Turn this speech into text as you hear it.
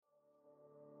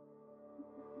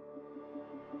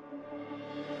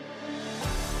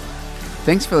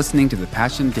Thanks for listening to the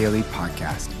Passion Daily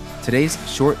podcast. Today's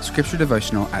short scripture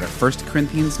devotional out of 1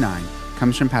 Corinthians 9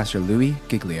 comes from Pastor Louis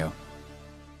Giglio.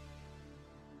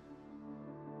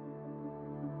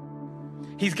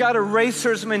 He's got a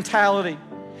racer's mentality.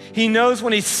 He knows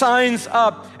when he signs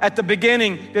up at the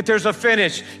beginning that there's a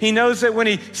finish. He knows that when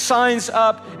he signs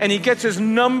up and he gets his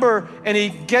number and he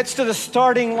gets to the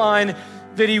starting line,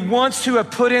 that he wants to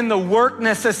have put in the work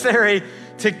necessary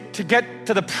to get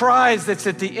to the prize that's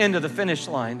at the end of the finish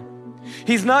line.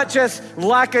 He's not just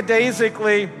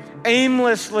lackadaisically,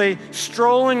 aimlessly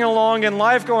strolling along in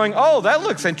life going, oh, that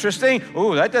looks interesting.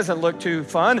 Oh, that doesn't look too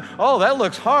fun. Oh, that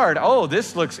looks hard. Oh,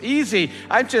 this looks easy.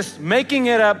 I'm just making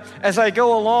it up as I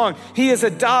go along. He has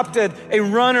adopted a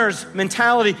runner's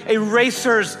mentality, a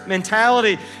racer's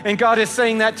mentality. And God is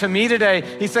saying that to me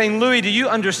today. He's saying, Louis, do you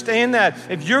understand that?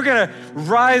 If you're going to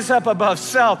rise up above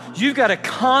self, you've got to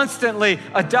constantly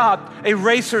adopt a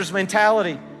racer's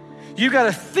mentality. You've got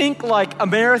to think like a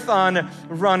marathon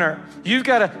runner. You've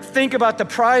got to think about the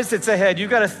prize that's ahead. You've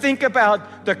got to think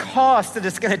about the cost that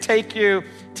it's going to take you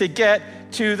to get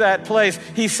to that place.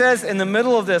 He says in the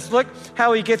middle of this, look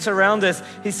how he gets around this.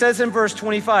 He says in verse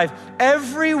 25,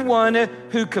 everyone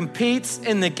who competes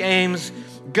in the games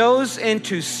goes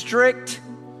into strict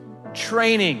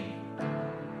training.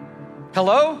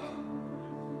 Hello?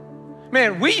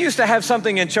 Man, we used to have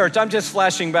something in church. I'm just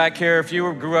flashing back here. If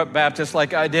you grew up Baptist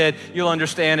like I did, you'll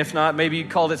understand. If not, maybe you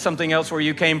called it something else where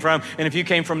you came from. And if you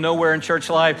came from nowhere in church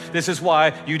life, this is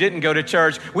why you didn't go to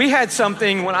church. We had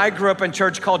something when I grew up in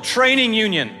church called training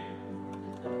union.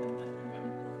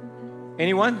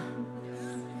 Anyone?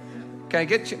 Can I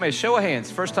get a show of hands?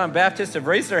 First time Baptists have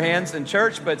raised their hands in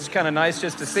church, but it's kind of nice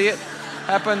just to see it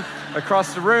happen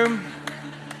across the room.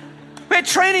 We had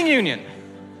training union.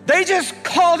 They just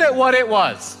called it what it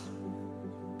was.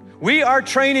 We are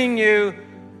training you.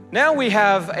 Now we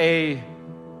have a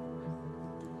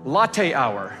latte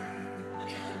hour.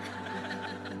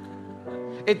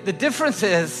 The difference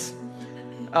is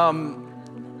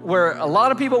where a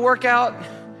lot of people work out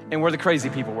and where the crazy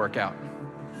people work out.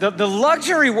 The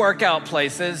luxury workout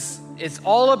places, it's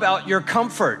all about your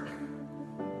comfort.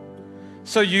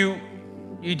 So you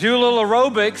do a little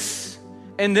aerobics,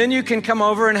 and then you can come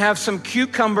over and have some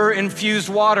cucumber-infused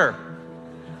water.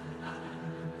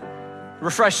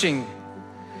 Refreshing.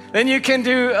 Then you can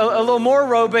do a little more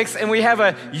aerobics, and we have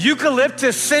a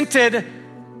eucalyptus-scented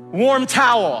warm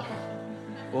towel.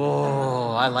 Oh,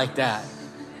 I like that.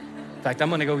 In fact, I'm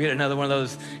gonna go get another one of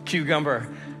those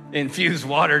cucumber-infused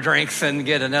water drinks and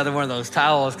get another one of those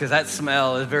towels because that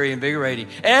smell is very invigorating.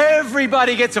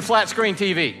 Everybody gets a flat screen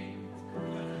TV.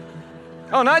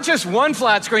 Oh, not just one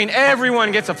flat screen,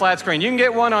 everyone gets a flat screen. You can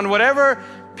get one on whatever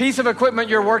piece of equipment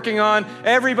you're working on.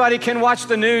 Everybody can watch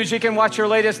the news. You can watch your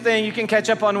latest thing. You can catch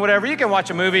up on whatever. You can watch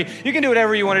a movie. You can do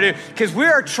whatever you want to do because we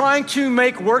are trying to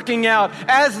make working out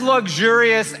as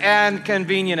luxurious and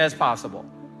convenient as possible.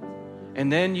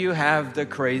 And then you have the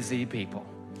crazy people.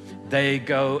 They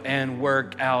go and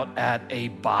work out at a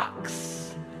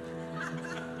box.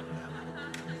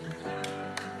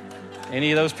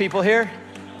 Any of those people here?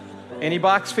 Any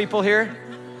box people here?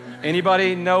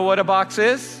 Anybody know what a box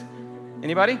is?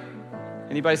 Anybody?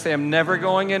 Anybody say, I'm never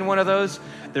going in one of those?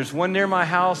 There's one near my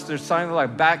house. There's something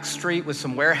like back street with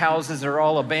some warehouses that are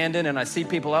all abandoned. And I see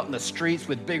people out in the streets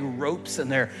with big ropes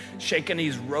and they're shaking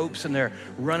these ropes and they're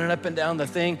running up and down the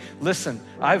thing. Listen,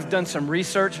 I've done some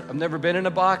research. I've never been in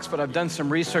a box, but I've done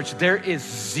some research. There is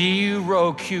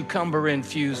zero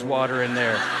cucumber-infused water in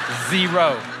there.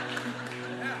 Zero.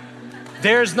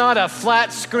 There's not a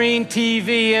flat screen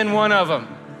TV in one of them.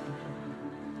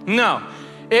 No,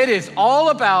 it is all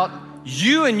about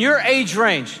you and your age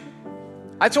range.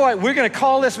 That's why we're going to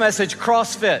call this message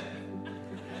CrossFit.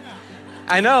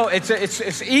 I know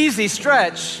it's easy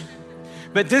stretch,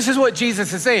 but this is what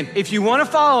Jesus is saying. If you want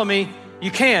to follow me,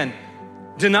 you can.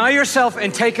 Deny yourself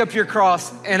and take up your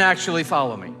cross and actually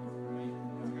follow me.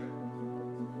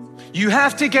 You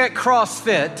have to get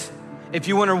CrossFit if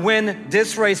you want to win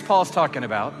this race Paul's talking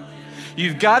about.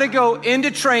 You've got to go into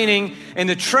training, and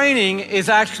the training is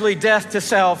actually death to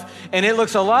self, and it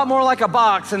looks a lot more like a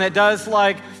box than it does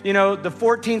like, the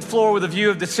 14th floor with a view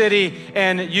of the city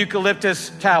and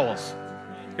eucalyptus towels.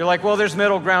 You're like, well, there's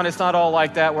middle ground. It's not all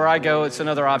like that. Where I go, it's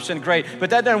another option. Great, but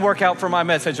that doesn't work out for my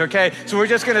message, okay? So we're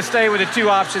just going to stay with the two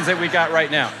options that we got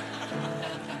right now.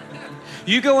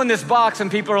 You go in this box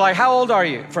and people are like, how old are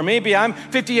you? For me, I'm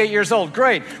 58 years old.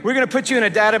 Great. We're going to put you in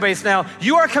a database now.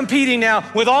 You are competing now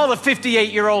with all the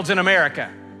 58-year-olds in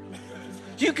America.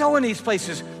 You go in these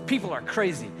places, people are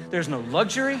crazy. There's no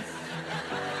luxury.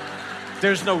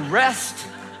 There's no rest.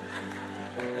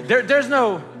 There's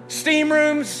no steam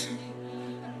rooms.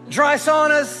 Dry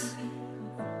saunas?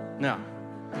 No.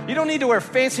 You don't need to wear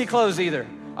fancy clothes either.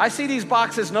 I see these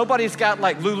boxes, nobody's got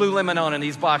like Lululemon on in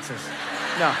these boxes.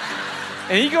 No.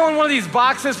 And you go in one of these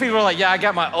boxes, people are like, yeah, I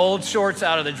got my old shorts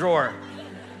out of the drawer.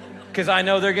 Because I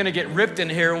know they're gonna get ripped in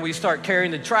here when we start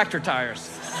carrying the tractor tires.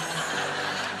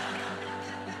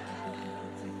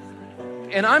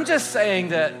 And I'm just saying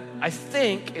that I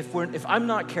think if I'm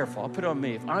not careful, I'll put it on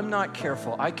me, if I'm not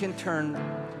careful, I can turn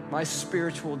my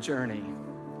spiritual journey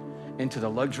into the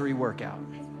luxury workout.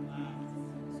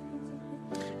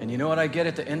 And you know what I get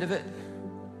at the end of it?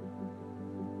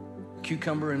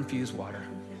 Cucumber-infused water.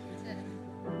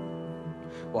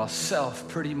 While self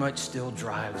pretty much still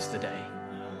drives the day.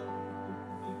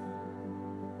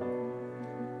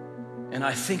 And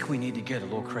I think we need to get a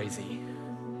little crazy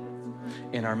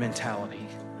in our mentality.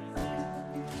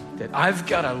 That I've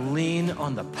got to lean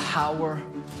on the power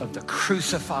of the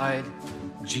crucified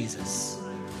Jesus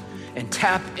and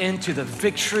tap into the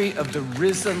victory of the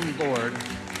risen Lord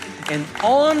and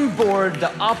onboard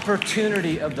the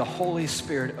opportunity of the Holy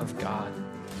Spirit of God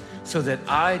so that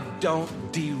I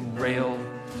don't derail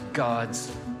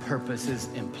God's purposes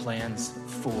and plans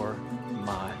for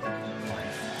my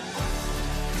life.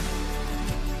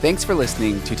 Thanks for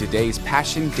listening to today's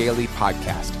Passion Daily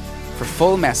podcast. For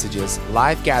full messages,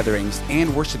 live gatherings,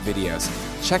 and worship videos,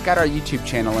 check out our YouTube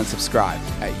channel and subscribe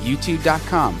at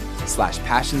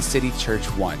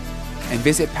youtube.com/PassionCityChurch1 and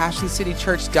visit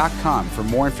PassionCityChurch.com for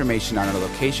more information on our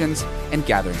locations and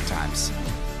gathering times.